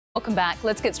Welcome back.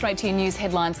 Let's get straight to your news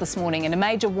headlines this morning and a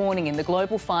major warning in the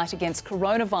global fight against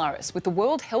coronavirus, with the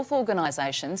World Health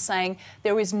Organization saying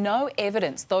there is no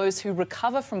evidence those who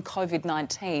recover from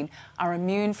COVID-19 are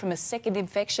immune from a second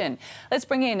infection. Let's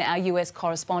bring in our US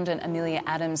correspondent Amelia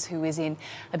Adams, who is in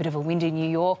a bit of a windy New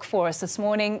York for us this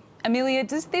morning. Amelia,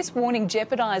 does this warning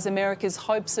jeopardise America's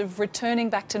hopes of returning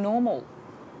back to normal?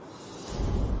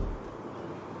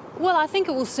 Well, I think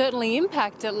it will certainly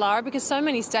impact it, Lara, because so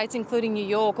many states, including New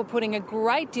York, are putting a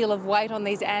great deal of weight on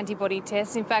these antibody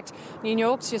tests. In fact, New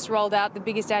York's just rolled out the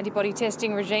biggest antibody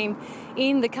testing regime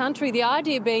in the country. The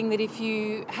idea being that if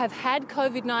you have had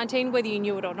COVID-19, whether you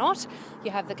knew it or not,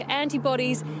 you have the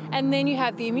antibodies and then you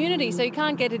have the immunity. So you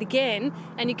can't get it again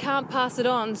and you can't pass it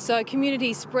on. So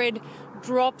community spread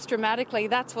drops dramatically.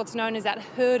 That's what's known as that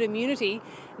herd immunity.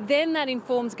 Then that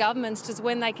informs governments to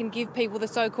when they can give people the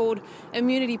so-called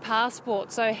immunity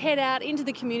passport. So head out into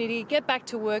the community, get back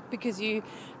to work because you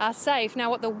are safe. Now,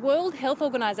 what the World Health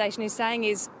Organization is saying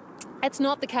is it's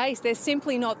not the case. There's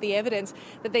simply not the evidence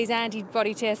that these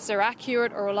antibody tests are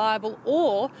accurate or reliable,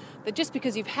 or that just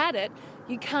because you've had it,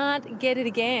 you can't get it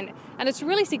again. And it's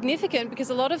really significant because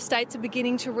a lot of states are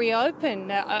beginning to reopen.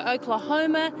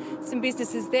 Oklahoma, some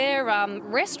businesses there,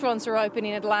 restaurants are open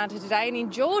in Atlanta today, and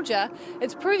in Georgia,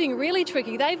 it's proving really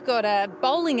tricky. They've got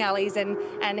bowling alleys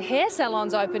and hair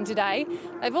salons open today.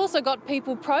 They've also got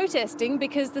people protesting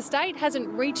because the state hasn't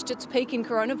reached its peak in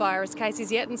coronavirus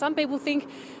cases yet, and some people think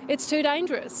it's too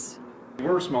dangerous.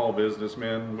 We're small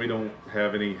businessmen. We don't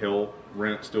have any help.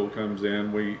 Rent still comes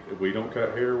in. We don't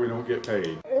cut hair. We don't get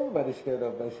paid. Everybody's scared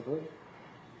of, basically.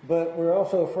 But we're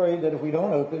also afraid that if we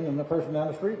don't open, then the person down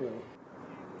the street will.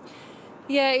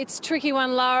 Yeah, it's a tricky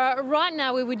one, Lara. Right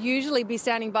now, we would usually be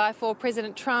standing by for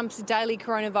President Trump's daily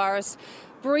coronavirus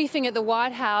briefing at the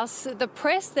White House. The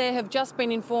press there have just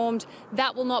been informed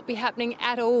that will not be happening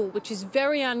at all, which is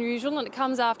very unusual, and it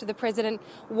comes after the president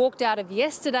walked out of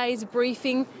yesterday's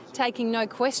briefing taking no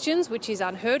questions, which is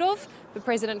unheard of for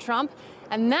President Trump.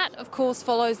 And that, of course,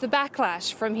 follows the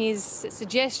backlash from his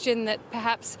suggestion that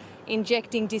perhaps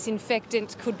injecting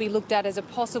disinfectant could be looked at as a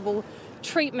possible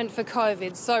treatment for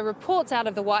COVID. So reports out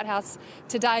of the White House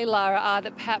today, Lara, are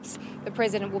that perhaps the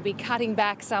president will be cutting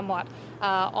back somewhat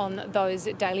on those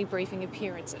daily briefing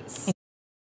appearances.